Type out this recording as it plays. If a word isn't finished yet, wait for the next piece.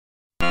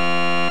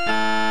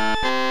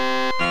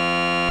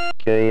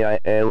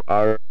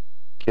KILR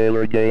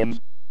Games.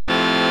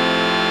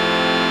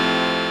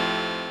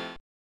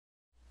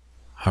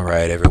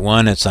 Alright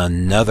everyone, it's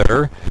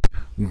another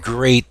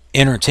great,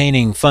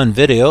 entertaining, fun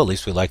video, at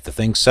least we like to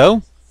think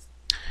so,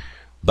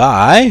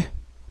 by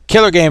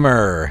KILR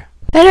Gamer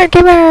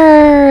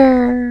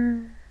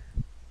NerdGamer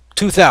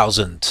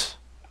 2000,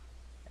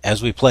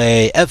 as we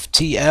play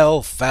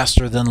FTL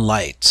Faster Than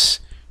Light.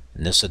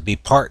 And this would be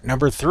part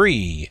number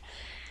 3.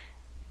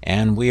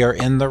 And we are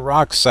in the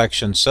Rokk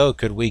section, so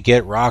could we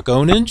get Rokk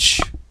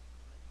ownage?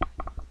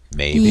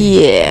 Maybe.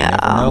 Yeah. You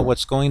never know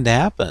what's going to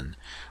happen.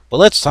 But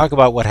let's talk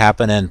about what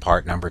happened in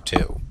part number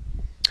 2.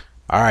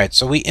 Alright,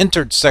 so we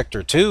entered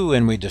Sector 2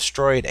 and we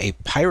destroyed a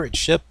pirate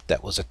ship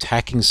that was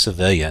attacking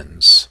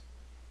civilians.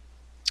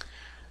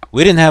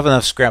 We didn't have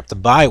enough scrap to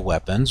buy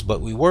weapons,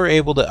 but we were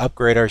able to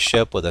upgrade our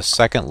ship with a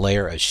second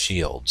layer of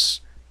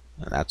shields.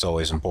 And that's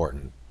always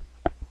important.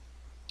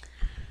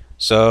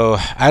 So,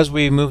 as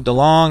we moved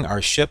along,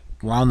 our ship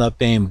wound up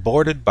being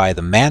boarded by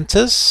the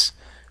Mantis,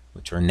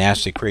 which were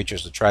nasty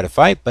creatures to try to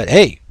fight, but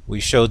hey, we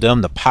showed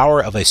them the power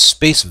of a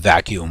space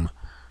vacuum.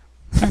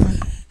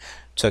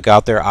 Took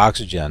out their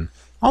oxygen.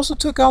 Also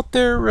took out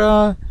their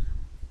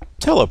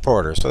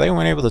teleporter, so they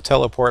weren't able to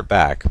teleport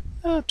back.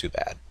 Too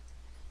bad.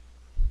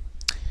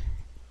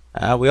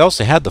 We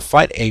also had to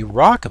fight a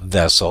Rokk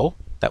vessel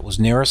that was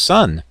near a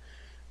sun.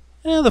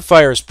 The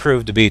fires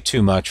proved to be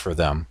too much for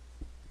them.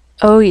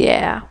 Oh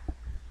yeah.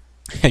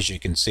 As you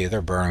can see,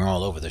 they're burning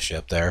all over the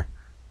ship there.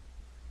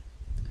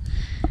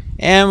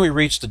 And we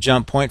reached the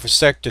jump point for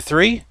Sector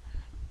 3.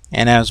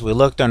 And as we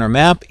looked on our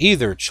map,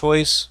 either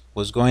choice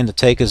was going to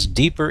take us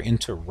deeper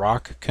into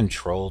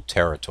Rokk-controlled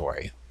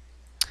territory.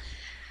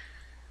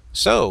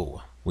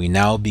 So, we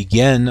now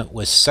begin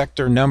with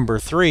Sector number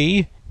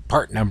 3,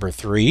 part number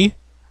 3.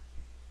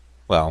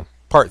 Well,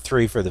 part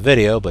 3 for the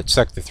video, but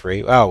Sector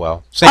 3, oh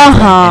well, same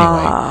thing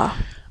anyway,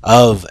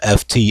 of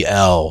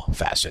FTL,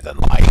 Faster Than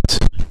Light.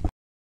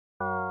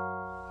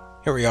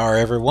 Here we are,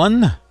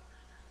 everyone,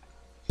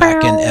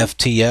 back in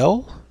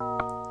FTL.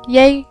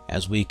 Yay.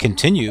 As we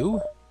continue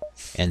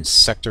in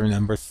Sector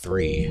number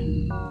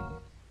 3.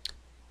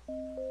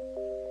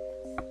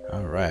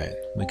 Alright,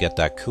 we got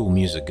that cool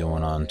music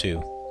going on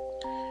too.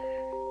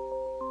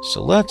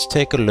 So let's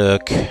take a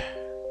look.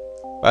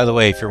 By the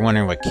way, if you're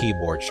wondering what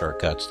keyboard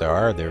shortcuts there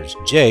are, there's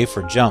J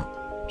for jump,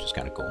 which is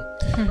kind of cool.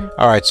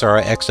 Alright, so our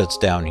exit's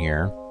down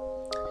here.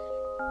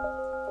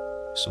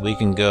 So we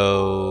can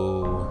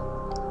go...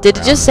 Did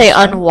it just say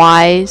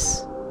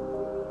unwise?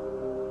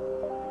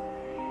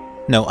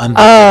 No,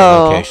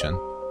 unvisited location.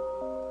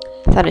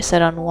 I thought it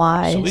said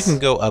unwise. So we can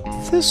go up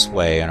this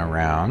way and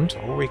around,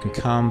 or we can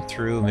come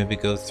through, maybe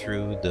go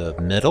through the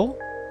middle,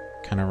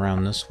 kind of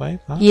around this way.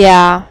 Huh?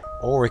 Yeah.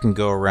 Or we can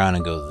go around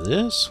and go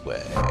this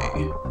way.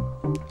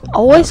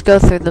 Always go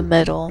through the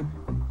middle.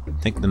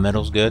 Think the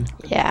middle's good?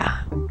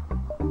 Yeah.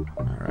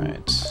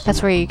 Alright.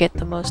 That's where you get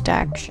the most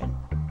action.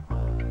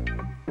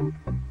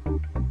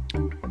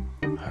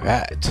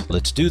 Alright,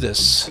 let's do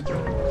this.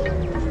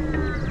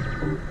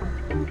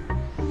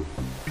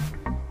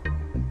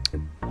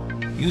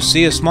 You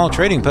see a small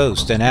trading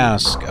post and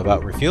ask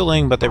about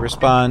refueling, but they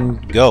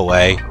respond, "Go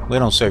away. We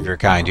don't serve your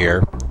kind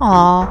here."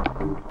 Aww.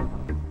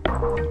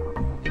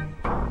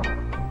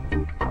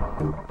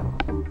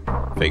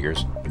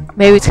 Figures.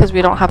 Maybe it's because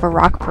we don't have a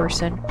Rokk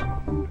person.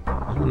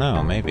 I don't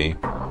know, maybe.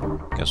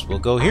 Guess we'll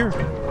go here.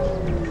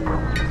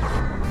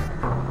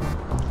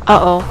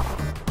 Uh-oh.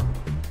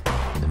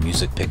 The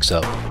music picks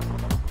up.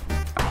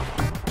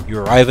 You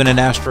arrive in an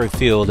asteroid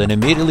field and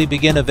immediately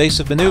begin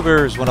evasive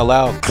maneuvers when a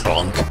loud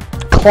clunk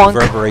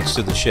reverberates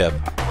through the ship.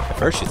 At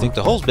first you think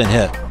the hull's been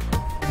hit,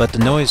 but the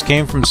noise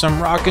came from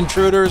some Rokk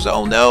intruders.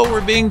 Oh no,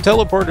 we're being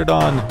teleported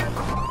on.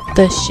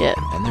 The ship.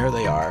 And there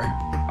they are.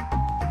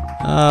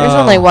 There's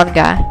only one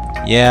guy.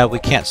 Yeah, we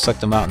can't suck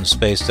them out in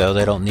space though.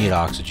 They don't need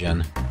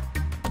oxygen.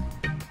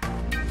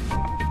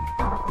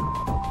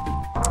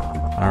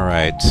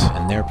 Alright,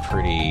 and they're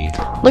pretty...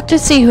 Look to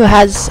see who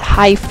has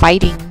high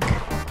fighting.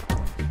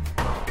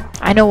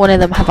 I know one of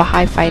them have a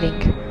high fighting.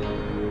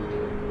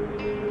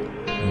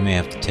 We may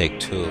have to take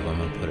 2 of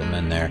them and put them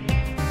in there.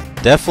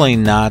 Definitely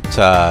not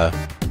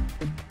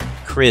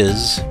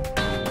Kriz.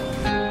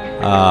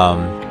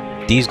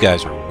 These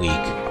guys are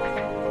weak.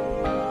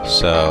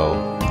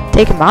 So...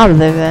 Take him out of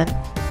there then.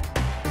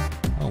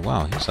 Oh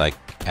wow, he's like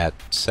at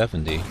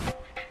 70.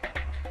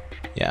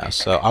 Yeah,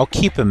 so I'll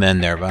keep him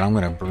in there, but I'm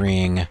gonna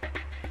bring...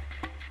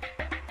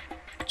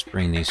 Let's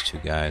bring these 2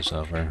 guys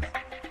over.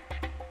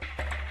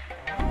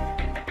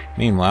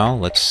 Meanwhile,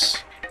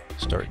 let's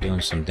start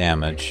doing some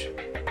damage.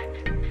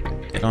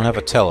 They don't have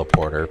a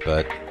teleporter,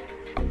 but...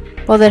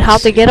 Well then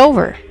how'd they get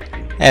over?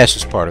 It's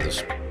just part of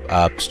this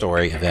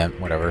story, event,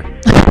 whatever.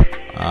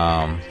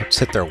 Let's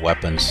hit their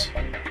weapons.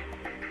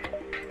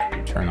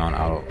 Turn on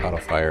auto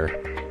fire.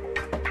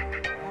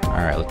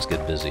 Alright, let's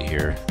get busy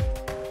here.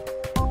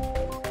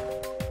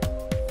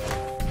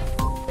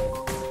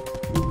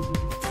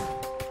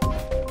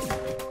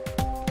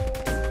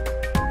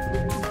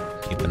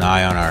 Keep an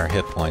eye on our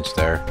hit points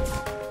there.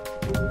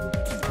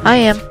 I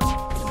am.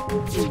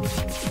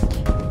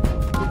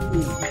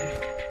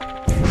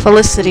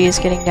 Felicity is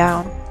getting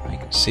down. I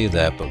can see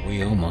that, but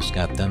we almost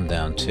got them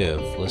down too.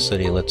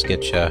 Felicity, let's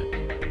get you.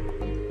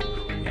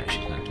 Yeah,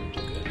 she's not doing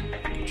too good.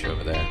 Get you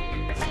over there.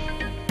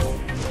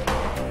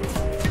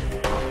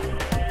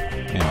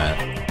 Wait a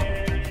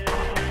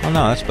minute. Oh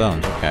no, that's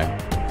Bones. Okay.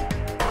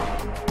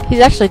 He's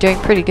actually doing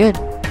pretty good.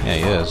 Yeah,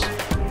 he is.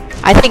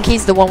 I think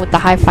he's the one with the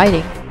high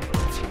fighting.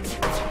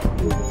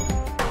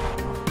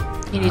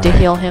 You need to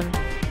heal him.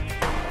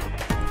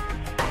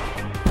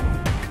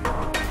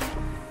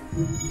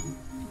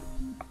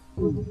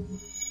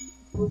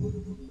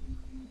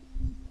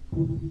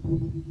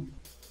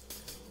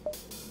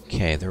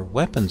 Okay, their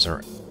weapons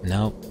are...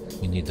 Nope,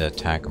 we need to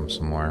attack them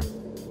some more.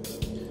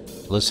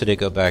 Felicity,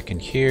 go back in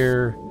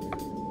here.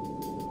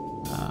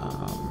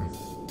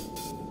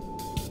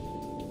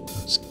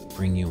 Let's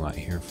bring you out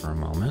here for a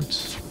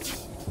moment.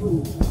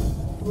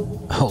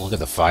 Oh, look at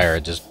the fire.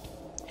 It just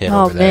hit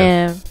over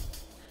there. Man.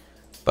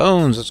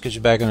 Bones, let's get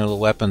you back into the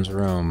weapons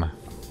room.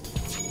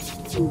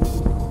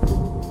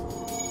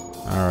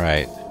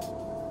 Alright.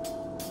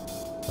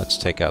 Let's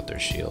take out their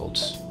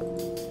shields.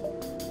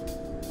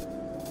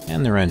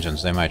 And their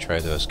engines. They might try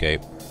to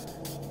escape.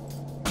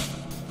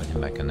 Put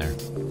him back in there.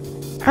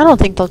 I don't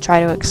think they'll try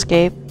to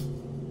escape.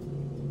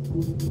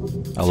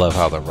 I love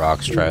how the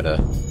rocks try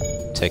to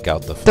take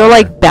out the fire. They're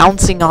like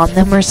bouncing on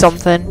them or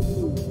something.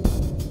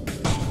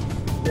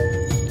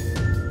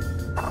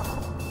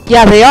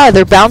 Yeah, they are.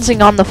 They're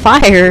bouncing on the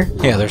fire.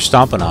 Yeah, they're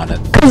stomping on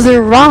it. Because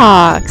they're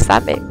rocks.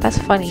 That's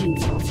funny.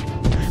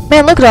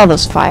 Man, look at all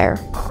this fire.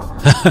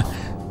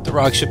 The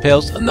rock ship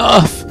hails.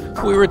 Enough!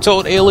 We were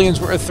told aliens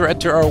were a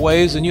threat to our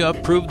ways, and you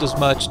have proved as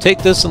much. Take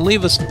this and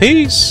leave us in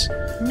peace.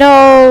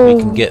 No.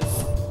 We can get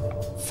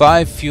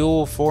 5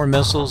 fuel, 4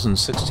 missiles, and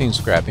 16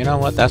 scrap. You know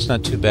what? That's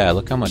not too bad.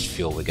 Look how much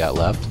fuel we got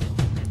left.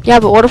 Yeah,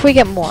 but what if we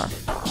get more?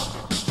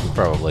 We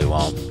probably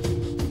won't.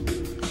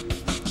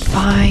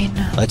 Fine.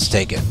 Let's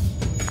take it.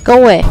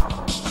 Go away.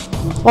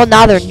 Well,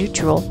 now they're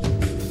neutral.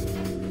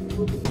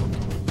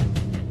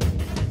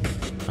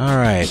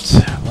 Alright.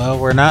 Well,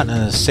 we're not in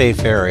a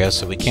safe area,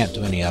 so we can't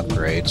do any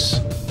upgrades.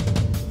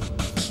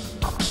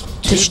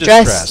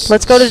 Distress.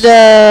 Let's go to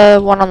the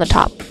one on the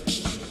top.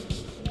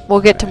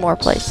 We'll get to more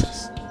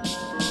places.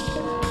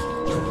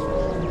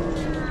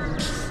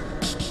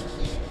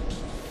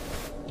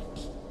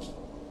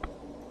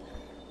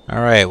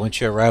 Alright, once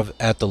you arrive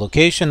at the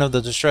location of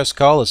the distress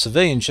call, a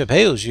civilian ship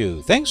hails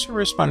you. Thanks for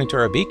responding to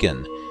our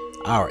beacon.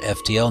 Our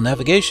FTL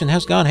navigation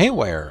has gone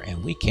haywire,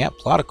 and we can't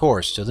plot a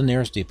course to the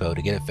nearest depot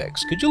to get it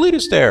fixed. Could you lead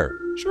us there?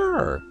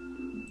 Sure.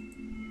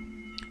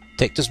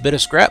 Take this bit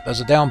of scrap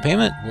as a down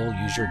payment. We'll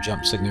use your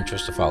jump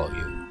signatures to follow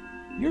you.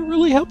 You're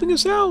really helping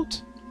us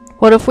out.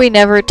 What if we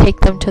never take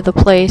them to the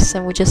place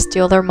and we just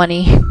steal their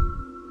money?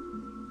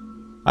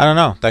 I don't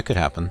know. That could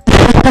happen.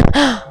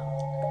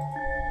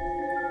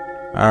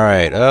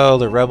 Alright. Oh,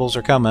 the rebels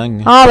are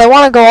coming. Oh, they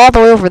want to go all the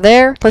way over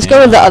there? Let's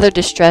go to the other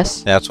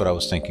distress. That's what I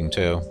was thinking,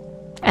 too.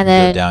 And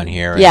then... go down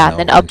here. Yeah, and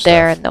then up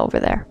there and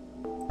over there.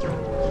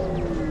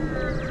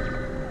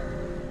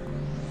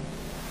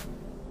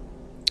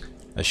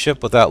 A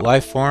ship without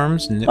life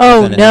forms within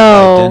Oh, an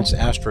no. dense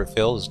asteroid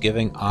field is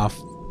giving off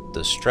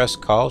the stress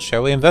call.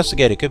 Shall we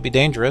investigate? It could be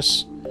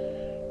dangerous.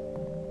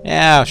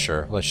 Yeah,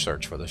 sure. Let's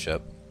search for the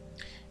ship.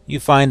 You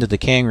find the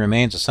decaying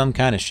remains of some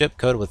kind of ship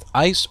coated with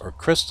ice or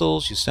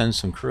crystals. You send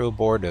some crew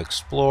aboard to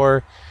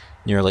explore.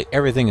 Nearly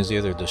everything is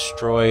either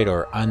destroyed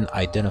or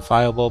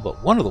unidentifiable,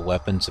 but one of the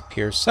weapons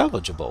appears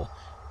salvageable,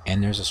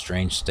 and there's a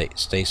strange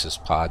stasis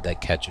pod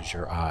that catches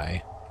your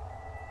eye.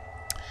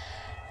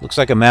 Looks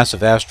like a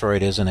massive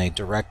asteroid is in a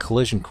direct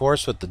collision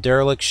course with the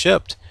derelict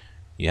ship.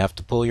 You have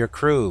to pull your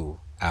crew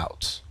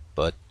out,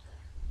 but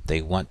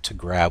they want to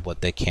grab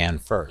what they can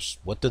first.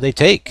 What do they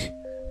take?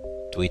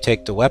 Do we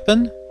take the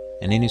weapon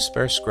and any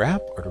spare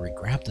scrap, or do we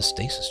grab the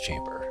stasis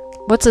chamber?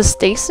 What's a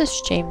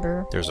stasis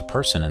chamber? There's a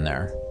person in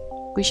there.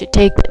 We should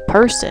take the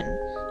person.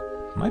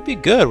 Might be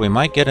good. We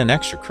might get an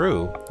extra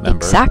crew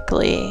member.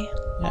 Exactly.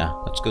 Yeah,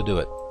 let's go do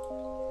it.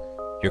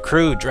 Your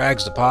crew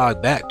drags the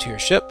pod back to your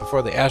ship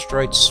before the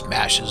asteroid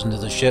smashes into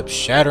the ship,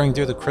 shattering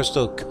through the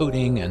crystal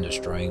coating and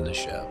destroying the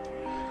ship.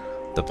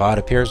 The pod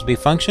appears to be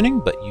functioning,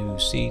 but you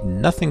see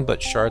nothing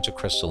but shards of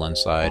crystal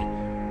inside.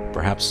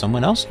 Perhaps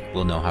someone else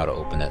will know how to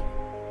open it.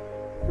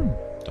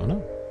 Don't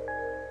know.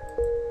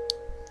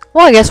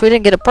 Well, I guess we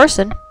didn't get a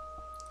person.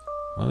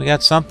 Well, we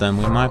got something.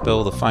 We might be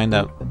able to find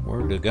out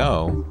where to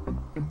go.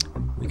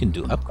 We can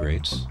do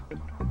upgrades.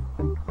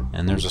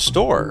 And there's a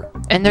store.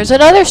 And there's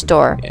another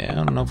store. Yeah, I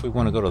don't know if we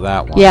want to go to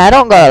that one. Yeah, I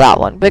don't go to that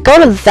one. But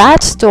go to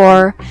that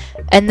store,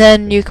 and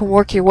then you can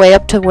work your way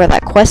up to where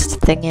that quest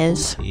thing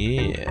is.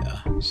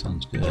 Yeah,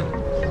 sounds good.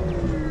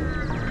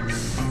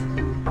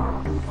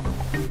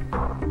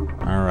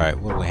 Alright,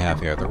 what do we have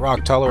here? The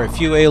Rokk tolerate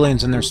few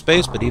aliens in their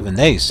space, but even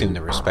they seem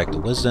to respect the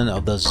wisdom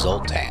of the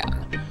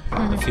Zoltan.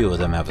 A few of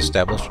them have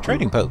established a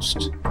trading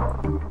post.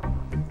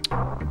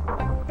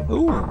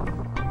 Ooh,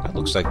 that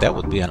looks like that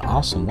would be an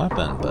awesome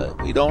weapon,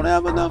 but we don't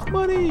have enough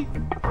money.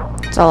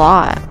 It's a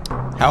lot.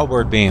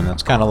 Halberd beam.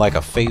 That's kind of like a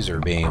phaser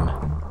beam.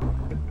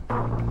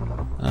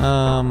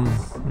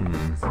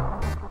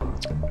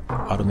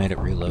 Automated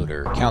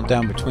reloader.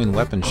 Countdown between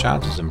weapon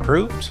shots is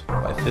improved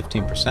by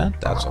 15%.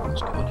 That's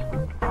always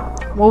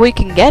good. Well, we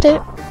can get it.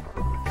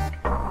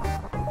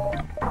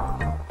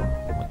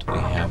 What do we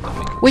have that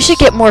we can... We should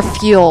get more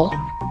fuel.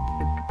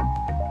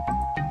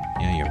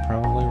 Yeah, you're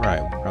probably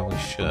right. We probably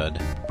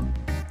should.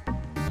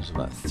 There's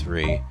about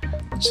 3.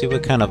 Let's see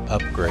what kind of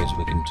upgrades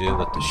we can do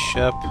with the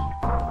ship.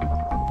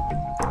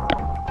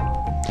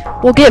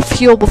 We'll get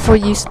fuel before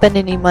you spend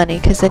any money,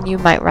 because then you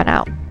might run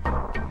out.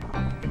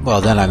 Well,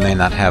 then I may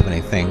not have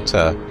anything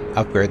to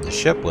upgrade the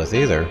ship with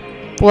either.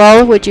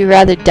 Well, would you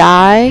rather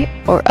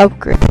die or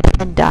upgrade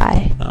and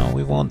die? No,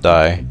 we won't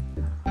die.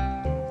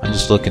 I'm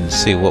just looking to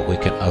see what we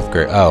can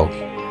upgrade. Oh,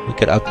 we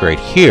could upgrade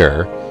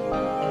here.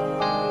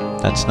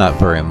 That's not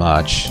very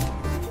much.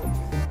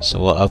 So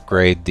we'll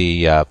upgrade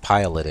the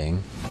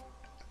piloting.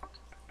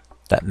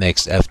 That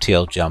makes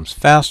FTL jumps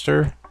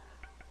faster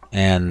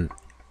and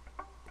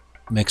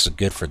makes it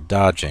good for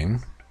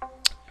dodging.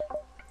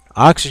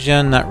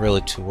 Oxygen, not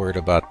really too worried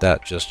about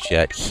that just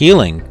yet.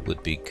 Healing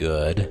would be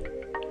good.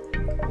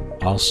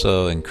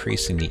 Also,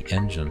 increasing the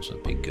engines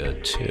would be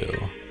good too.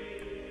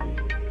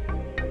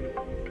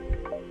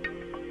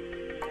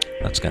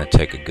 That's going to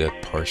take a good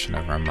portion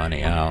of our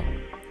money out.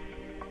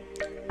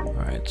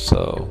 Alright,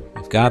 so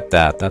we've got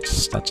that.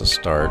 That's a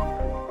start.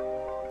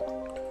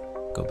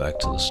 Go back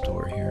to the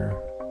store here.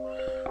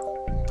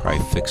 Probably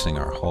fixing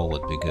our hull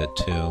would be good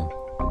too.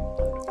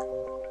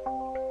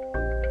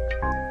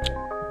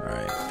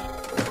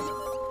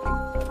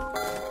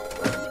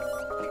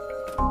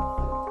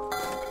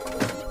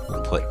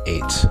 Put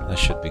 8. That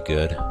should be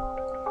good.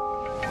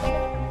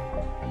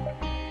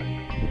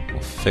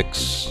 We'll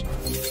fix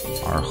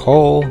our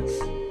hull.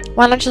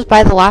 Why not just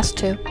buy the last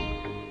 2?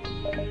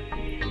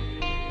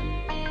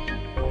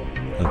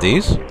 Of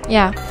these?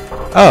 Yeah.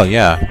 Oh,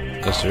 yeah.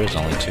 Guess there is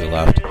only 2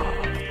 left.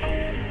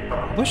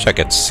 I wish I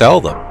could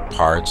sell the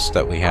parts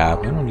that we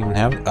have. We don't even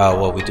have... Oh,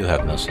 well, we do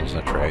have missiles.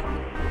 That's right.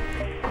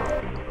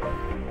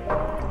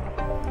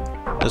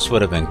 This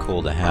would have been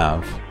cool to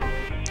have.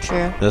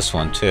 True. This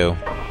one, too.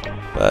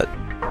 But...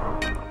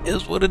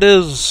 is what it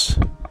is.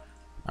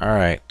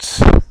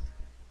 Alright. I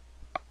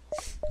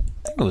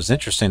think it was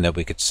interesting that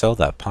we could sell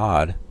that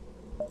pod.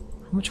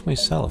 How much can we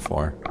sell it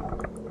for?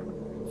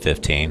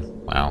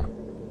 15. Wow.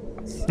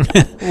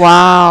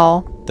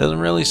 Wow. Doesn't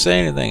really say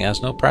anything.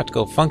 Has no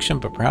practical function,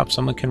 but perhaps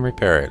someone can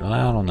repair it. Well,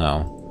 I don't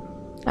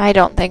know. I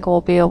don't think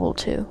we'll be able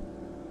to.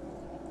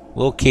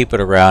 We'll keep it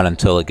around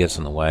until it gets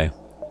in the way.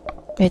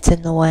 It's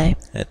in the way.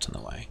 It's in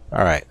the way.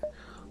 Alright.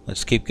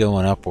 Let's keep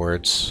going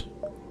upwards.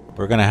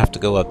 We're going to have to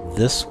go up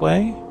this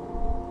way.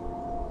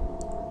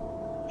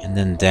 And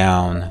then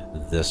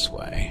down this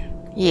way.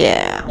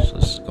 Yeah. So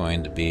this is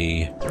going to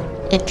be...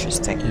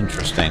 interesting.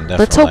 interesting, definitely.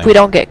 Let's hope we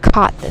don't get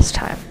caught this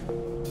time.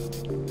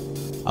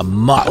 A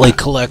motley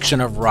collection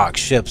of rock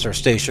ships are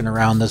stationed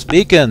around this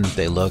beacon.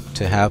 They look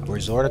to have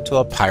resorted to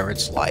a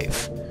pirate's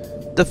life.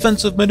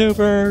 Defensive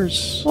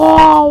maneuvers!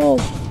 Wow!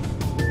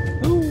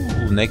 Ooh,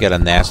 and they got a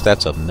nast.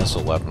 That's a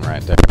missile weapon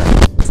right there.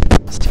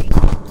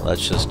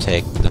 Let's just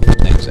take the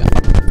things out.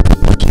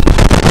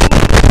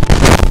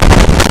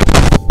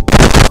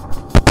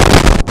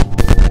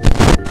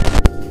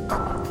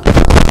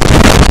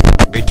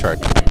 Recharge.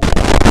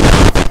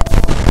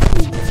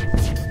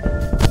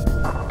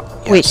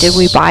 Wait, did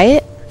we buy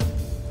it?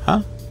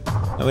 Huh?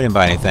 No, we didn't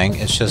buy anything.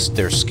 It's just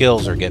their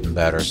skills are getting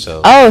better,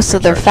 so... Oh, so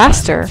they're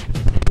faster.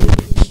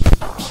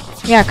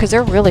 Yeah, because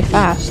they're really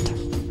fast.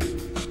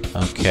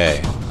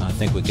 Okay. I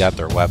think we got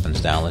their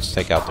weapons down. Let's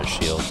take out their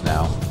shields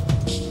now.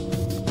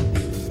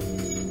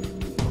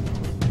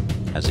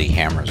 As he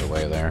hammers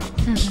away there.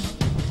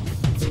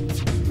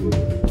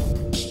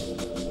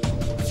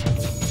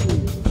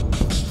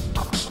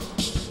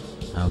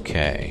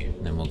 Okay.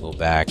 Then we'll go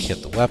back,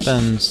 hit the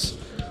weapons.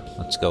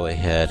 Let's go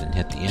ahead and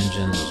hit the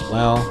engines as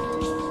well.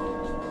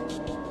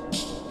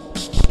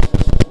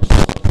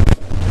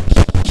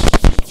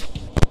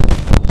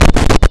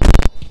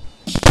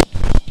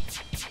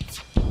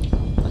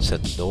 Let's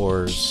hit the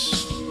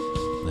doors.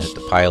 We'll hit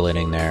the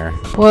piloting there.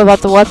 What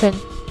about the weapon?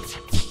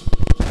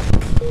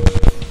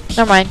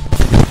 Never mind.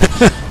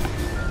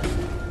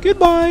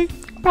 Goodbye!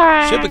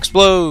 Bye. Ship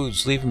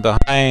explodes, leaving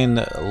behind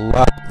a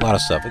lot of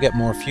stuff. We got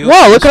more fuel.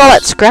 Whoa, look at all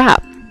that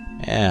scrap.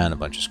 And a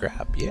bunch of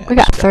scrap. Yeah. We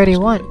got scrap is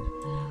 31.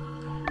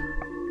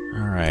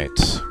 good.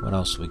 Alright, what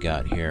else we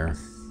got here?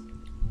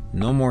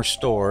 No more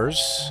stores.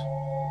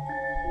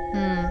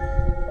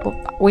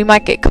 Well, we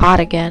might get caught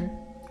again.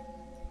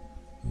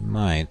 We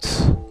might.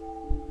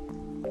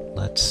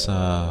 Let's,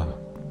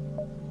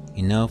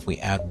 you know, if we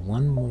add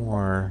one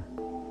more,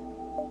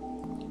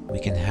 we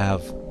can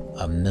have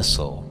a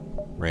missile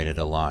ready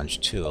to launch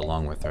too,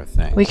 along with our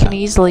thing. We can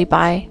easily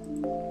buy.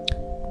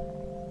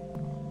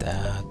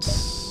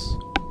 That's...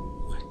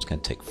 it's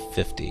gonna take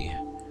 50.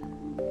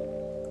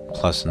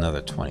 Plus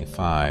another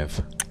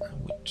 25,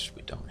 which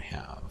we don't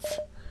have.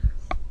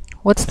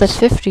 What's the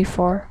 50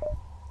 for?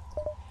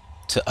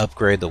 to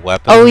upgrade the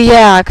weapon. Oh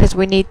yeah, because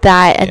we need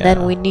that, and then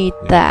Yeah, we need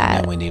And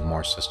that. then we need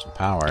more system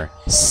power.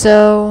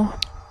 So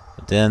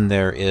Then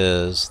there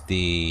is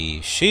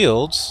the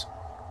shields.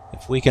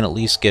 If we can at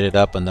least get it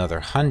up another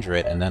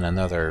 100, and then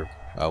another,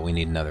 we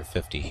need another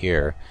 50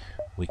 here,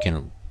 we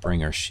can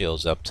bring our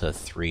shields up to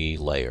 3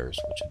 layers,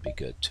 which would be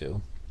good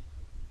too.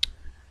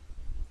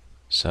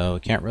 So we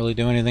can't really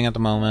do anything at the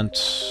moment.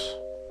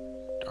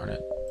 Darn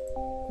it.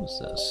 What's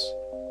this?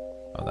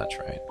 Oh, that's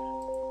right.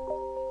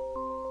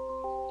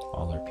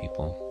 All our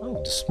people.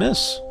 Oh,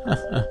 dismiss.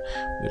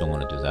 We don't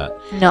want to do that.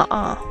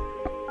 nuh-uh.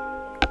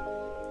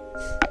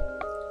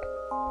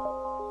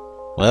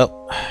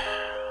 Well,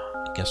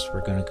 I guess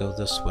we're going to go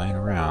this way and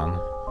around.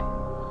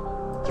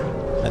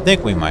 I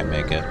think we might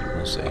make it.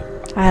 We'll see.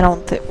 I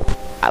don't think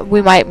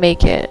we might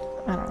make it.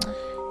 I don't know.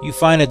 You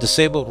find a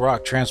disabled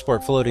Rokk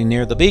transport floating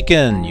near the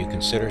beacon. You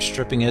consider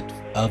stripping it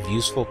of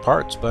useful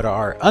parts, but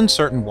are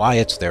uncertain why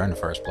it's there in the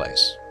first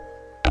place.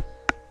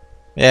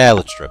 Yeah,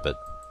 let's strip it.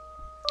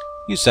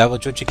 You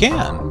salvage what you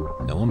can.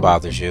 No one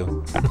bothers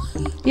you.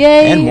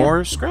 Yay! And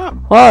more scrap.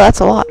 Whoa, that's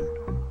a lot.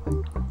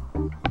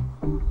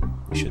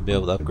 We should be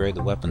able to upgrade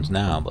the weapons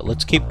now, but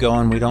let's keep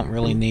going. We don't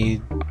really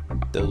need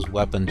those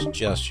weapons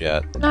just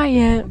yet. Not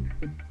yet.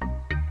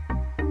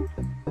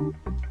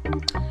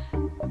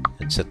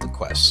 Let's hit the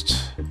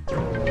quest.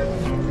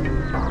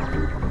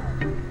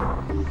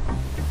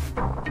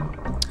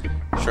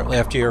 Shortly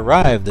after you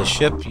arrive, the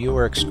ship you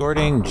are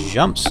escorting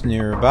jumps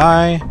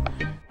nearby.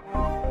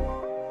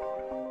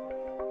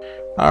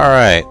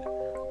 Alright,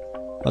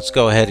 let's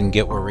go ahead and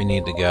get where we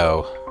need to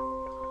go.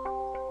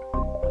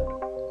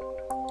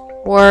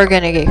 We're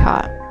gonna get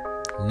caught.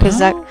 Cause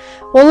No? that.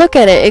 Well, look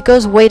at it. It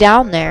goes way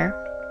down there.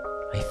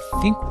 I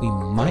think we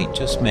might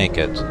just make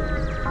it.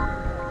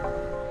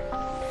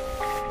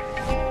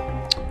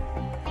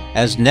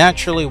 As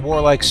naturally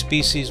warlike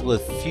species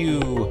with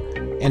few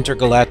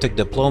intergalactic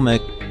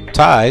diplomatic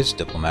ties,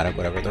 diplomatic,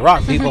 whatever, the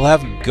Rokk people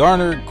have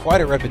garnered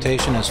quite a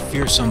reputation as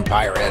fearsome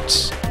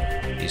pirates.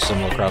 You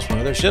stumble across one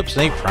of their ships,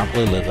 and they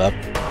promptly live up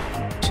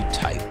to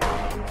type.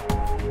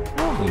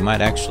 Oh, we might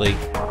actually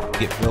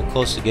get real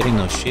close to getting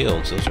those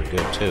shields. Those are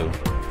good too.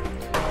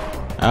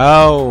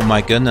 Oh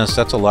my goodness,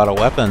 that's a lot of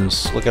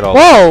weapons. Look at all.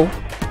 Whoa!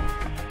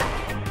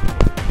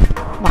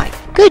 My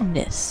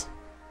goodness.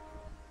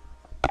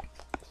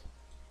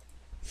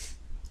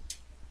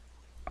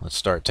 Let's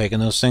start taking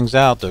those things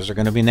out. Those are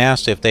going to be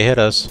nasty if they hit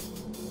us.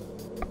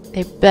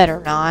 They better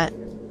not.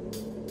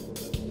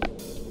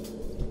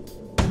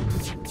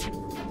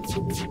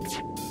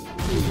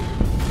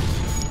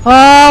 Oh,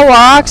 our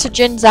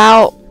oxygen's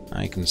out.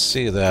 I can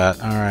see that.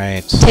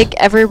 Alright. Take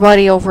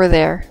everybody over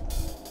there.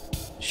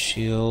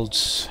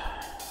 Shields.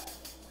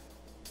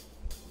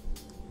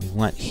 We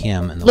want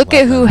him in the Look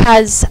at who weapon.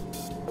 has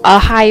a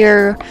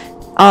higher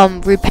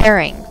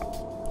repairing.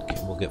 Okay,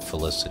 we'll get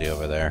Felicity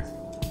over there.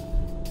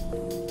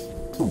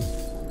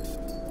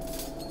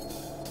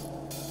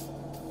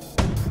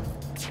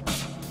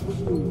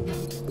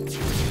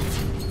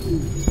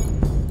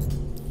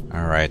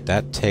 Alright,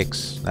 that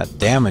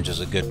damages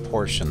a good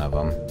portion of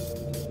them.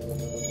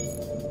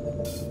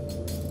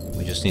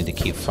 We just need to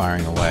keep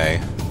firing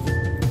away.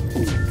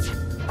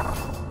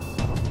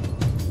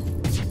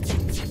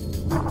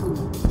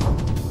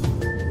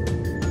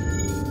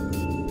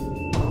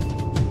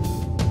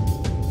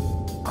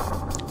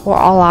 We're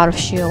all out of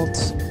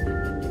shields.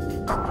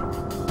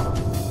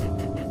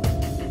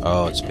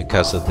 Oh, it's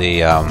because of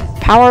the,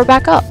 Power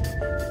back up.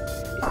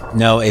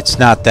 no, it's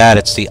not that.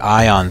 It's the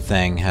ion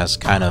thing has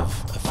kind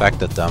of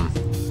affected them.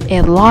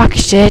 It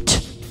locks it.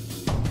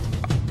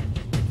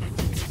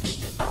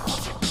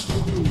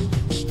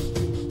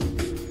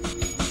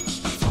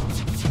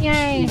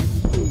 Yay.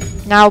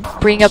 Now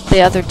bring up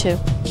the other two.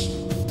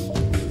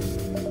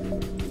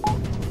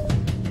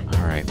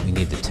 Alright, we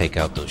need to take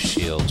out those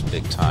shields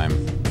big time.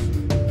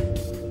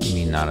 You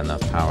mean not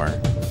enough power.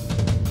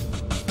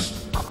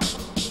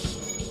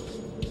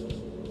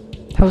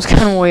 That was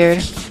kind of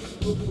weird.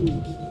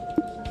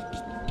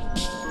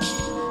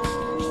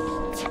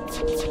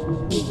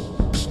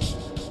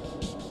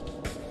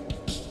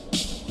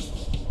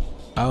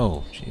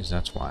 Oh, jeez,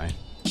 that's why.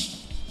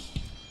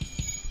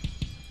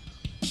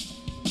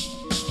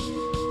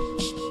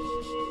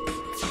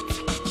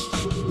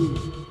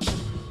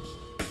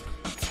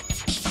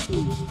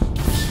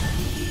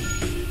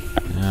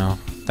 No,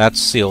 that's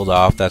sealed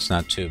off. That's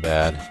not too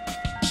bad.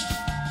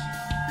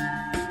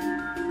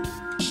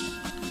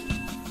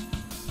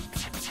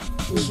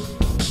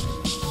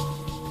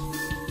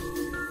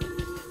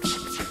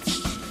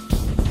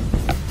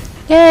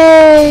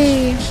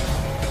 Yay!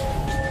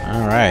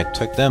 Alright,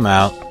 took them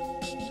out.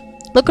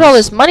 Look at all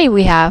this money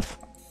we have.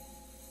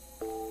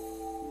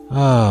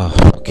 Oh,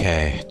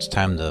 okay. It's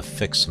time to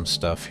fix some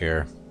stuff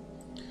here.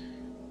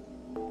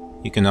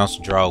 You can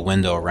also draw a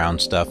window around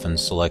stuff and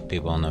select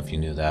people. I don't know if you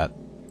knew that.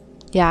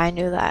 Yeah, I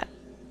knew that.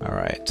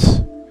 Alright.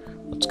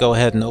 Let's go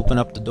ahead and open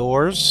up the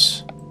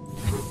doors.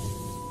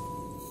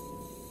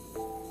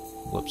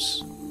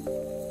 Whoops.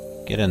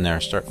 Get in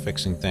there, start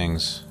fixing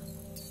things.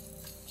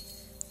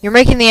 You're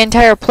making the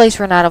entire place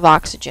run out of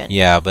oxygen.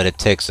 Yeah, but it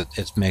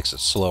makes it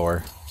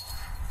slower.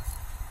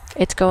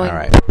 It's going. All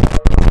right.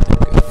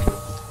 Good.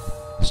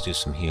 Let's do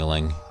some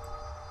healing.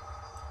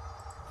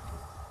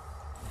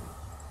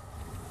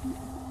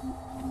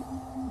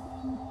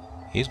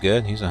 He's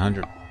good. He's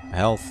 100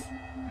 health.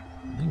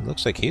 He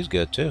looks like he's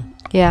good too.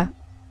 Yeah.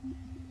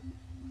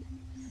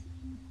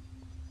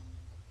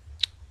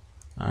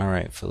 All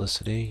right,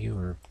 Felicity, you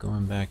are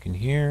going back in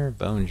here.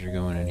 Bones, you're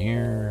going in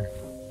here.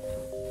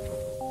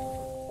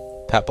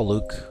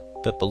 Papalook,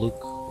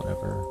 Pipalook,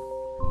 whatever.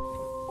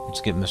 Let's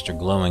get Mr.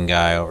 Glowing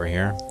Guy over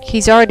here.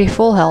 He's already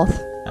full health.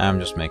 I'm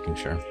just making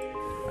sure.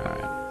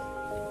 Alright.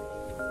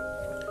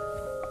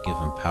 Give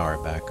him power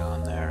back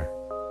on there.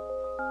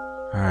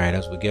 Alright,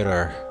 as we get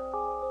our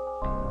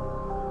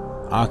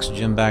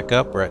oxygen back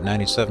up, we're at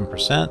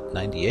 97%,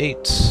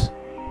 98,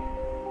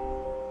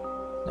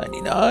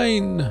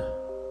 99.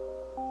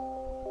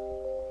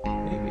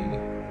 Maybe.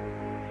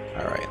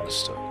 Alright, let's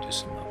start do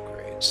some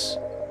upgrades.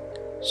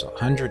 So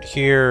 100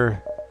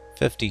 here,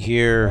 50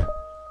 here.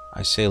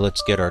 I say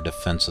let's get our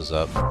defenses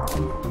up.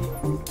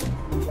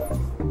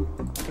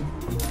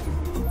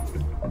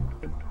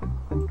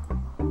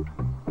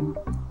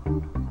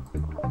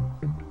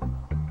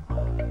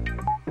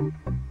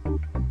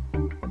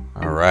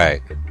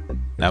 Alright.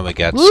 Now we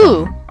got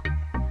Ooh,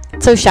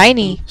 it's so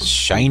shiny.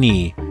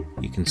 Shiny.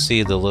 You can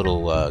see the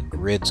little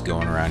grids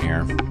going around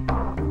here.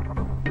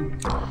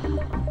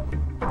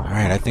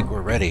 Alright, I think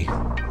we're ready.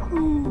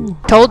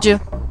 Told you.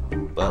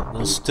 But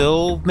we'll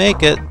still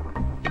make it.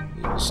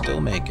 We'll still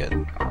make it.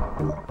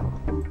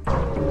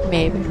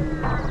 Maybe.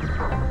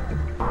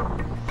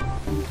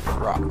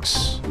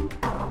 Rocks.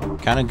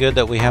 Kind of good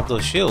that we have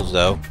those shields,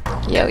 though.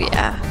 Yo,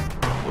 yeah.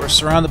 We're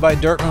surrounded by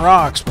dirt and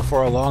rocks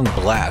before a long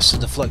blast is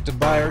deflected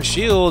by our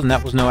shield, and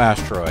that was no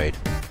asteroid.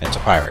 It's a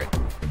pirate.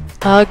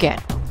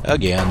 Again.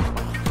 Again.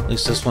 At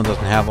least this one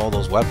doesn't have all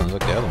those weapons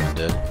like the other one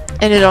did.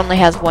 And it only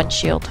has one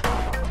shield.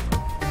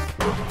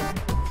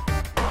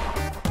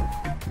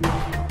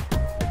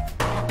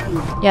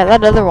 Yeah,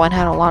 that other one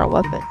had a lot of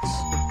weapons.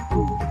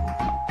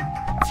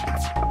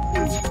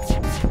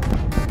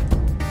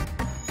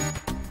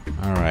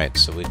 Alright,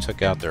 so we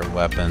took out their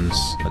weapons.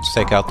 Let's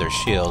take out their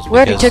shields. We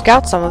already took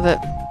out some of it.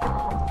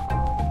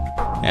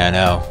 Yeah, I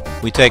know.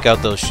 We take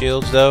out those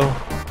shields, though.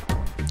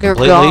 They're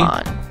completely.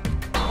 gone.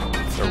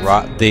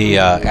 The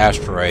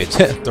asteroids.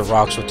 The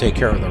rocks will take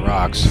care of the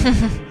rocks.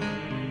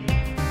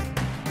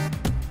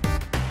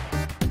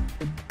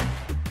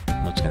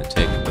 What's gonna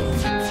take?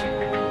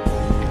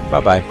 Boom.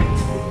 Bye-bye.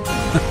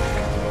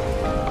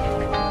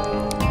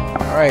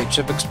 Alright,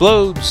 ship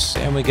explodes,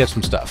 and we get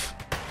some stuff.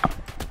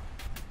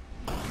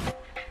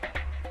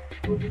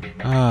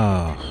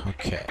 Oh,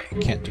 okay.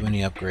 Can't do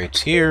any upgrades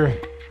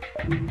here.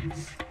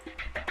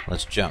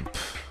 Let's jump.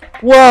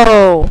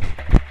 Whoa!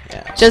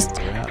 Yeah, Just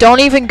so don't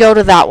even go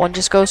to that one.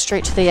 Just go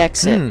straight to the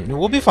exit.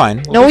 we'll be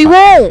fine. No, we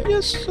won't.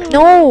 Yes, sir.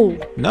 No.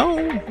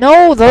 No.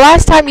 No, the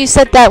last time you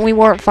said that, we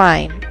weren't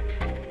fine.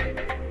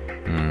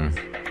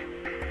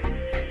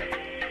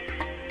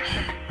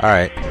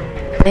 Alright.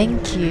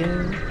 Thank you.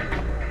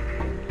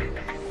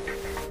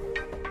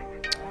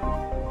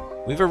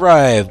 We've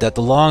arrived at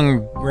the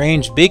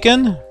long-range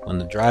beacon. When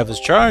the drive is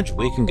charged,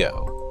 we can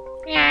go.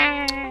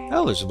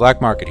 Oh, there's a black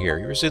market here.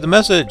 You received the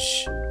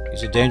message.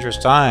 These are dangerous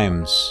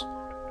times.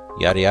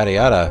 Yada, yada,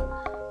 yada.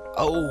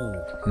 Oh,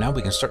 now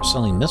we can start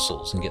selling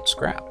missiles and get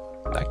scrap.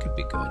 That could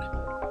be good.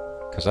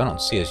 Because I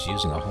don't see us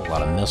using a whole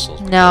lot of missiles.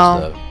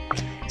 No.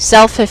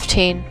 Sell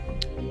 15.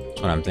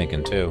 That's what I'm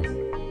thinking, too.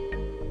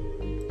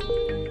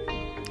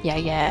 Yeah,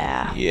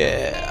 yeah.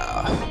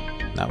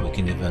 Yeah. Now we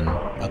can even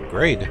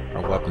upgrade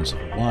our weapons if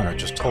we want, or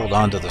just hold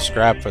on to the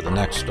scrap for the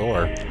next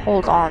store.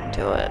 Hold on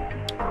to it.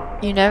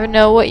 You never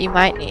know what you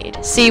might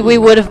need. See, we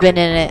would have been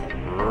in it.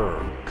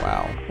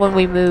 Wow. When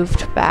we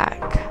moved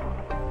back.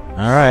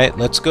 Alright,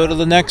 let's go to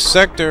the next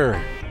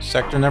sector.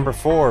 Sector number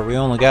 4. We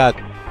only got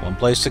one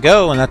place to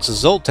go, and that's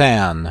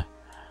Zoltan.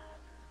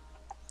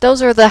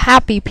 Those are the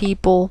happy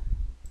people.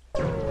 I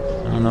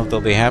don't know if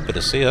they'll be happy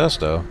to see us,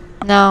 though.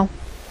 No.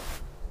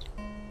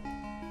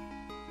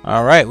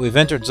 Alright, we've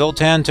entered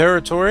Zoltan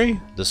territory.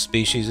 The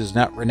species is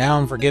not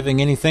renowned for giving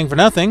anything for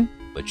nothing,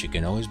 but you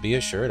can always be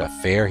assured a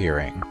fair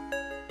hearing.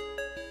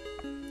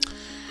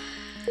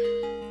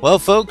 Well,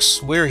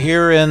 folks, we're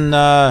here in,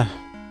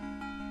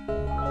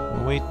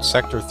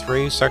 Sector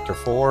 3, Sector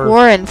 4?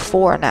 We're in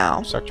 4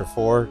 now. Sector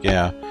 4,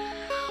 yeah.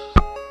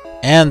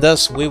 And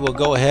thus, we will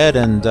go ahead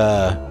and,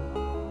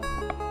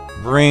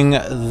 bring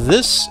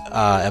this,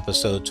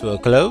 episode to a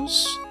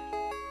close.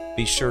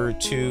 Be sure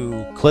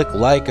to click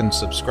like and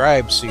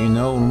subscribe so you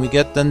know when we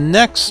get the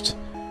next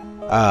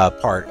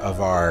part of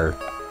our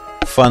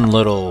fun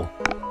little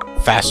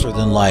faster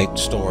than light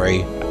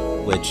story,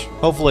 which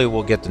hopefully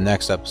we'll get the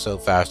next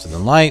episode faster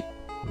than light.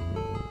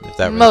 If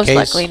that were Most the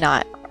case, likely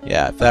not.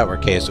 Yeah, if that were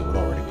the case, it would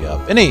already be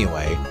up. And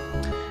anyway,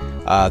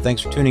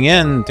 thanks for tuning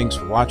in. Thanks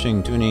for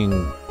watching, tuning,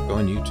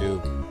 going to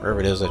YouTube,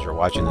 wherever it is that you're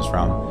watching this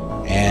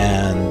from.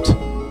 And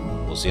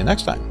we'll see you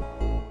next time.